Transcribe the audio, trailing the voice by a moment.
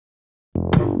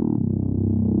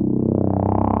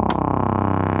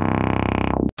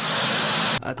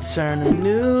Turn the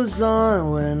news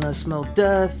on when I smell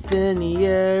death in the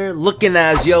air. Looking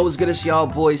as yo, what's good? It's y'all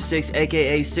boy 6,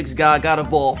 aka 6 God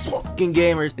of all fucking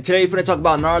gamers. And today we're gonna talk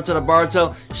about Naruto the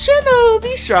Boruto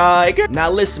Shinobi Striker.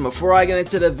 Now listen, before I get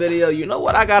into the video, you know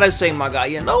what I gotta say, my guy.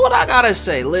 You know what I gotta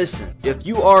say. Listen, if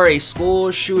you are a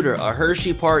school shooter, a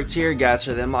Hershey Park tear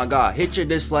gasser, then my god, hit your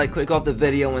dislike, click off the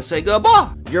video, and say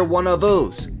goodbye. You're one of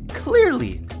those.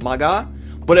 Clearly, my god.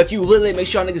 But if you literally make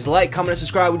sure y'all niggas like, comment, and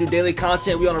subscribe, we do daily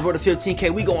content, we on the road to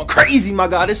 15K, we going crazy, my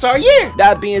god, it's our year!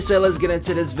 That being said, let's get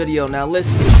into this video. Now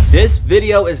listen, this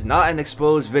video is not an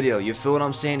exposed video, you feel what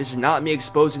I'm saying? This is not me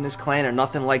exposing this clan or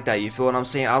nothing like that, you feel what I'm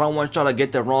saying? I don't want y'all to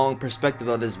get the wrong perspective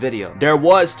of this video. There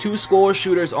was 2 school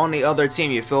shooters on the other team,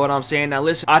 you feel what I'm saying? Now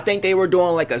listen, I think they were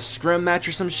doing like a scrim match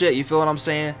or some shit, you feel what I'm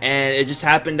saying? And it just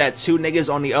happened that 2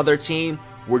 niggas on the other team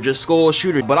were just school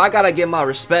shooters. But I gotta give my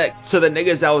respect to the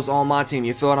niggas that was on my team,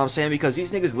 you feel what I'm saying? Because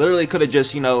these niggas literally could have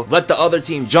just, you know, let the other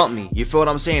team jump me, you feel what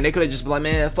I'm saying? They could have just been like,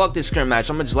 man, fuck this scrim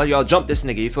match, I'm gonna just let y'all jump this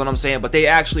nigga, you feel what I'm saying? But they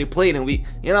actually played and we,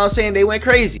 you know what I'm saying, they went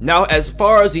crazy. Now, as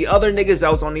far as the other niggas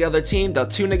that was on the other team, the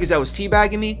 2 niggas that was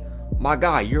teabagging me, my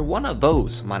guy, you're one of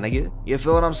those, my nigga. You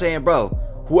feel what I'm saying, bro?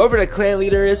 Whoever the clan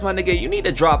leader is, my nigga, you need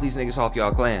to drop these niggas off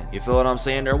y'all clan. You feel what I'm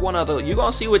saying? They're one of those. You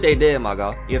gonna see what they did, my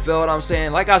god. You feel what I'm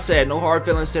saying? Like I said, no hard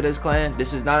feelings to this clan.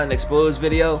 This is not an exposed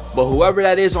video. But whoever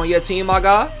that is on your team, my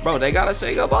god, bro, they gotta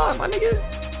say goodbye, my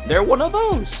nigga. They're one of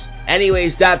those.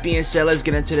 Anyways, that being said, let's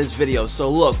get into this video. So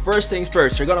look, first things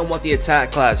first, you're gonna want the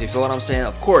attack class. You feel what I'm saying?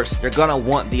 Of course, you're gonna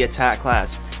want the attack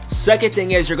class. Second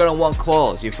thing is, you're gonna want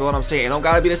claws. You feel what I'm saying? It don't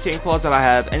gotta be the same claws that I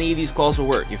have. Any of these claws will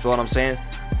work. You feel what I'm saying?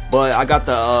 But I got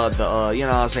the you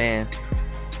know what I'm saying,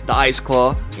 the ice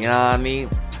claw, you know what I mean?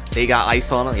 They got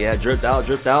ice on them, yeah, dripped out.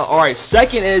 Alright,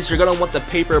 second is, you're gonna want the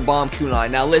paper bomb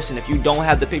kunai. Now listen, if you don't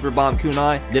have the paper bomb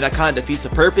kunai, then that kind of defeats the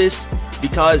purpose,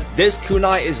 because this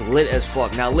kunai is lit as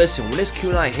fuck. Now listen, when this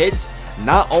kunai hits,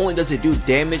 not only does it do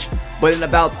damage, but in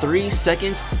about 3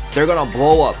 seconds, they're gonna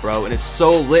blow up, bro. And it's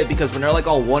so lit because when they're like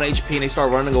all 1 HP and they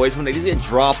start running away from it, they just get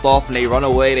dropped off and they run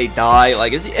away, they die.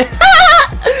 Like, it's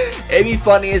it be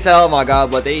funny as hell, my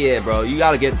god. But yeah, bro, you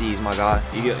gotta get these, my god.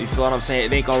 You feel what I'm saying?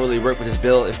 It ain't gonna really work with this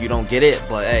build if you don't get it.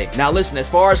 But hey, now listen, as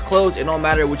far as clothes, it don't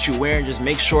matter what you wearing. Just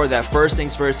make sure that first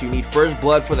things first, you need first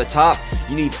blood for the top,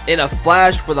 you need in a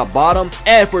flash for the bottom,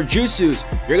 and for jutsus,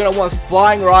 you're gonna want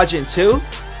flying Raijin 2.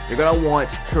 You're gonna want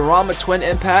Kurama Twin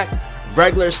Impact,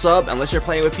 regular sub, unless you're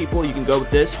playing with people, you can go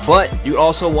with this, but you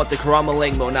also want the Kurama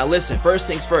Leg mode. Now listen, first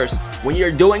things first, when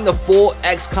you're doing the full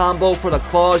X combo for the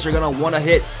claws, you're gonna want to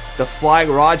hit the Flying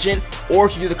Raijin, or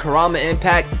if you do the Kurama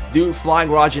Impact, do Flying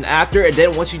Raijin after, and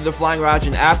then once you do the Flying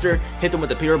Raijin after, hit them with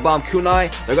the Paper Bomb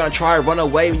Kunai. They're gonna try to run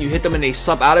away. When you hit them and they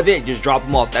sub out of it, just drop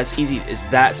them off. That's easy, it's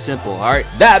that simple. Alright,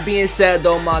 that being said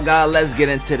though, my god, let's get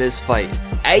into this fight.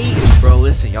 Hey, bro,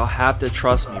 listen, y'all have to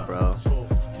trust me, bro.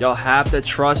 Y'all have to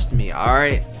trust me,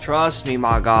 alright? Trust me,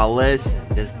 my god, listen.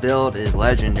 This build is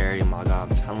legendary, my god,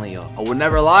 I'm telling y'all. I would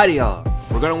never lie to y'all.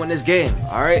 We're gonna win this game,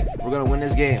 alright? We're gonna win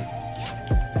this game.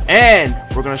 And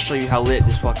we're gonna show you how lit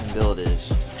this fucking build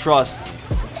is. Trust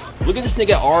me. Look at this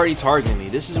nigga already targeting me.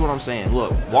 This is what I'm saying.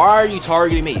 Look, why are you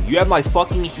targeting me? You have my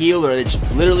fucking healer that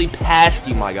just literally passed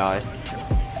you, my guy.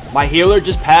 My healer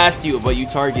just passed you, but you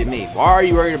target me. Why are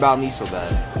you worried about me so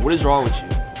bad? What is wrong with you?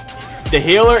 The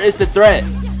healer is the threat.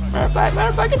 Matter of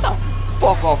fact, get the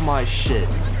fuck off my shit.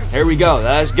 Here we go.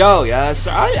 Let's go. Yes,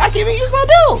 I can't even use my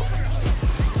build.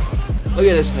 Look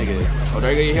at this nigga. Oh,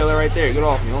 there you go, your healer right there. Get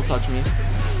off me. Don't touch me.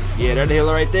 Yeah, there's the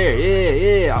healer right there.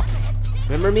 Yeah.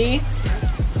 Remember me?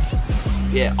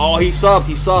 Yeah. Oh, he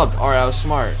subbed. Alright, I was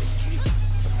smart.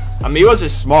 I mean, it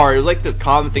wasn't smart. It was like the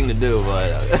common thing to do,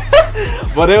 but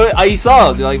but he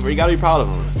subbed. Like, you gotta be proud of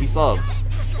him. He subbed.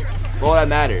 That's all that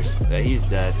matters. Yeah, he's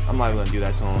dead. I'm not even gonna do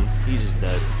that to him. He's just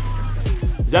dead.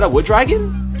 Is that a wood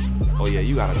dragon? Oh yeah,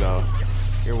 you gotta go.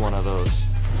 You're one of those.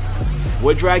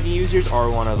 Wood dragon users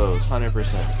are one of those,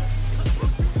 100%.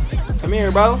 Come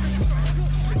here, bro.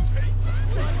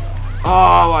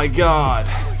 Oh my god.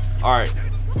 Alright,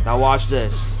 now watch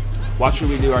this. Watch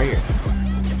what we do right here.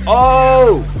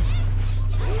 Oh!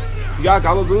 You got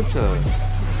Gamertag.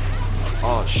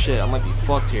 Oh shit, I might be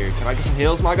fucked here. Can I get some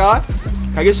heals, my god?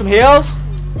 Can I get some heals?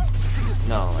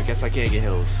 No, I guess I can't get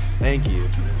heals. Thank you.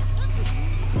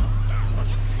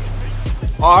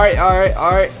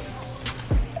 Alright.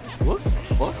 What the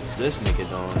fuck is this nigga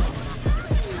doing?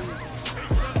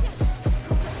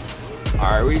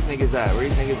 Alright, where these niggas at?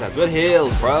 Good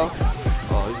heals, bro.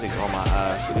 Oh, these niggas on my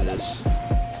ass. Look at this.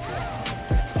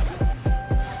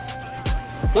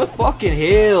 Good fucking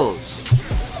heals.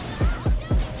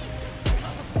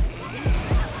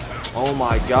 Oh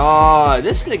my god.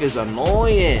 This nigga's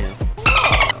annoying.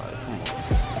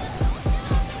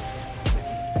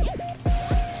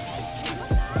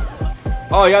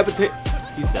 Oh, yeah, but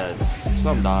he's dead.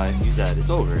 Some died. He's dead. It's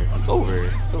over. It's over.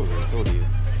 It's over. I told you.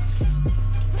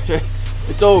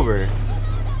 It's over.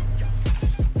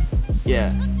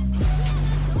 Yeah.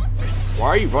 Why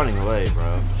are you running away,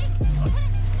 bro?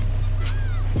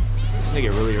 This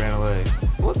nigga really ran away.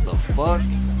 What the fuck?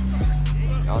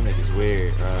 Y'all niggas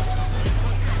weird, bro.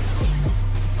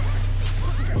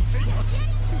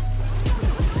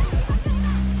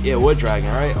 Yeah, wood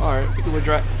dragon, right? Alright, we can wood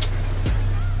dragon.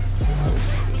 Oh, this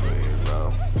nigga's weird, bro.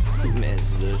 Who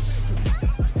mans this?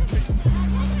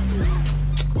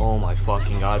 Oh my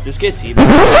fucking god. Just get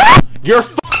teabagged. You're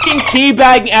fucking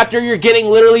teabagging after you're getting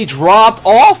literally dropped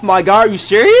off, my god. Are you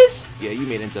serious? Yeah, you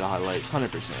made it into the highlights.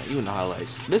 100%. You in the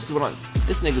highlights. This is what I'm.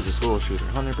 This nigga's a school shooter.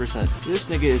 100%. This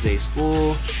nigga is a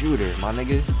school shooter, my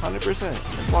nigga. 100%.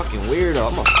 You're fucking weirdo.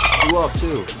 I'm gonna fuck you up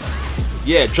too.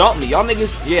 Yeah, jump me. Y'all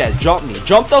niggas. Yeah, jump me.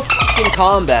 Jump the fucking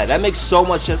combat. That makes so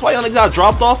much sense. Why y'all niggas got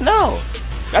dropped off now?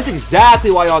 That's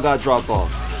exactly why y'all got dropped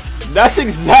off. That's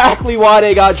exactly why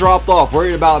they got dropped off.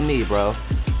 Worried about me, bro.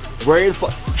 Worried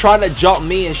trying to jump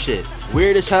me and shit.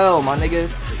 Weird as hell, my nigga.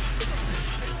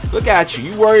 Look at you.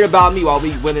 You worried about me while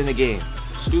we winning the game.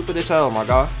 Stupid as hell, my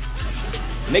god.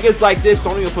 Niggas like this,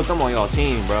 don't even put them on y'all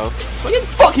team, bro. So you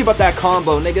fucking about that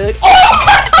combo, nigga. Oh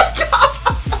my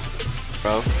god!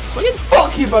 Bro. So you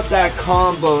fucking about that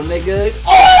combo, nigga.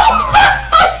 Oh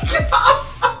my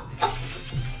god!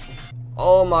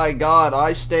 Oh my god,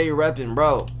 I stay repping,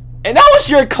 bro. And that was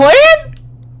your clan?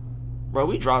 Bro,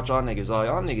 we dropped y'all niggas off.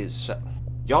 Y'all niggas,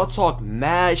 y'all talk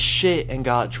mad shit and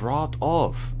got dropped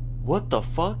off. What the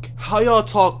fuck? How y'all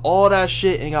talk all that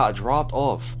shit and got dropped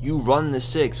off? You run the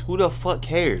 6. Who the fuck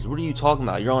cares? What are you talking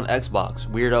about? You're on Xbox,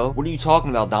 weirdo. What are you talking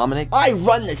about, Dominic? I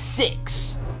run the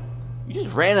 6. You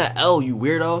just ran an L, you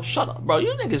weirdo. Shut up, bro.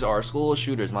 You niggas are school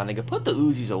shooters, my nigga. Put the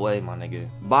Uzis away, my nigga.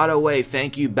 By the way,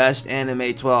 thank you, Best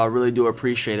Anime 12. I really do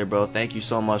appreciate it, bro. Thank you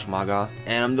so much, my guy.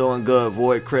 And I'm doing good.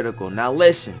 Void Critical. Now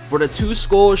listen, for the 2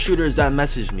 school shooters that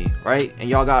messaged me, right? And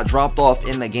y'all got dropped off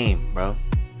in the game, bro.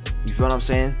 You feel what I'm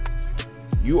saying?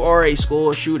 You are a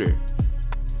school shooter.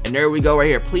 And there we go right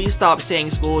here. Please stop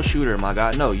saying school shooter, my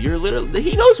god. No, you're literally,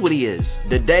 he knows what he is.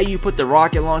 The day you put the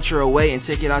rocket launcher away and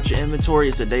take it out your inventory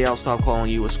is the day I'll stop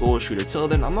calling you a school shooter. Till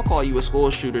then, I'm gonna call you a school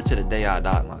shooter to the day I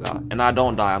die, my god. And I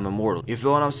don't die, I'm immortal. You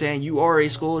feel what I'm saying? You are a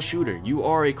school shooter. You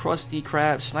are a Krusty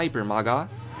Krab sniper, my god.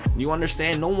 You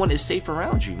understand? No one is safe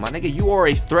around you, my nigga. You are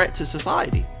a threat to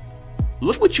society.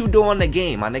 Look what you do in the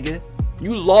game, my nigga.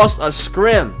 You lost a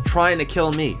scrim trying to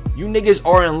kill me. You niggas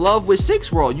are in love with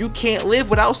 6 World. You can't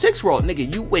live without 6 World.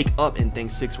 Nigga, you wake up and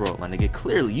think 6 World, my nigga.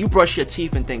 Clearly. You brush your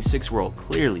teeth and think 6 World.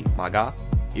 Clearly, my guy.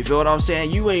 You feel what I'm saying?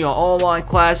 You in your online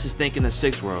classes thinking of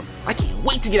 6 World. I can't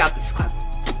wait to get out this class.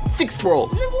 6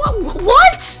 World.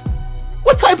 What?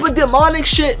 What type of demonic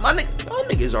shit? My nigga, y'all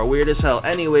niggas are weird as hell.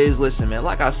 Anyways, listen, man.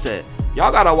 Like I said,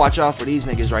 y'all gotta watch out for these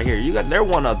niggas right here. They're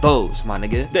one of those, my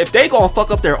nigga. If they gonna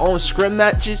fuck up their own scrim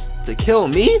matches to kill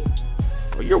me,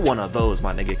 well, you're one of those,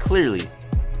 my nigga. Clearly.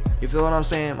 You feel what I'm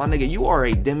saying? My nigga, you are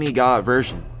a demigod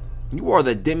version. You are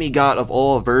the demigod of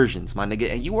all versions, my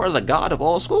nigga. And you are the god of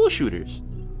all school shooters.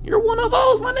 You're one of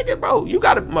those, my nigga, bro. You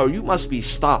gotta, bro, you must be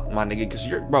stopped, my nigga. Cause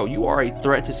bro, you are a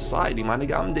threat to society, my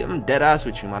nigga. I'm dead ass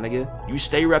with you, my nigga. You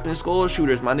stay repping school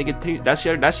shooters, my nigga.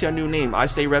 That's your new name. I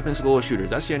stay repping school shooters.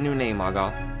 That's your new name, my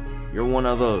guy. You're one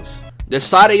of those. The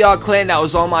side of y'all clan that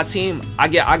was on my team, I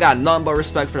got nothing but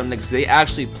respect for them niggas. They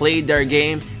actually played their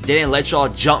game. They didn't let y'all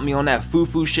jump me on that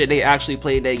foo-foo shit. They actually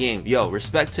played their game. Yo,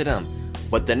 respect to them.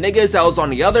 But the niggas that was on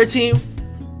the other team,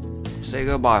 say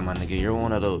goodbye, my nigga. You're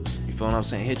one of those. You feel what I'm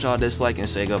saying? Hit y'all dislike and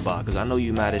say goodbye. Because I know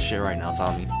you mad as shit right now,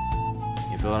 Tommy.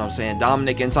 You feel what I'm saying?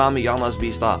 Dominic and Tommy, y'all must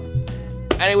be stopped.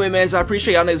 Anyway, man, so I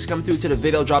appreciate y'all niggas coming through to the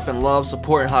video, dropping love,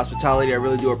 support, and hospitality. I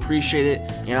really do appreciate it.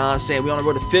 You know what I'm saying? We on the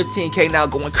road to 15K now,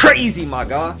 going crazy, my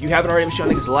guy. If you haven't already, make sure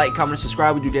y'all niggas like, comment, and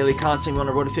subscribe. We do daily content. We on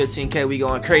the road to 15K. We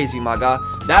going crazy, my guy.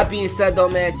 That being said, though,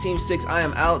 man, Team 6, I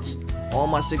am out. All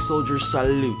my 6 soldiers,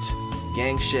 salute.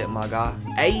 Gang shit, my guy.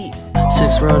 Ayy.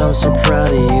 6 World, I'm so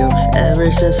proud of you. Ever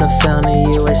since I found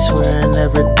you, I swear I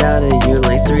never doubted you.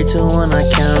 Like 3, 2, 1, I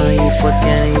count on you. Fuck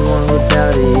anyone who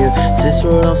doubted you. 6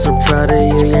 World, I'm so proud of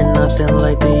you. You're nothing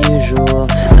like the usual.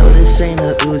 No, this ain't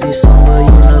a Uzi,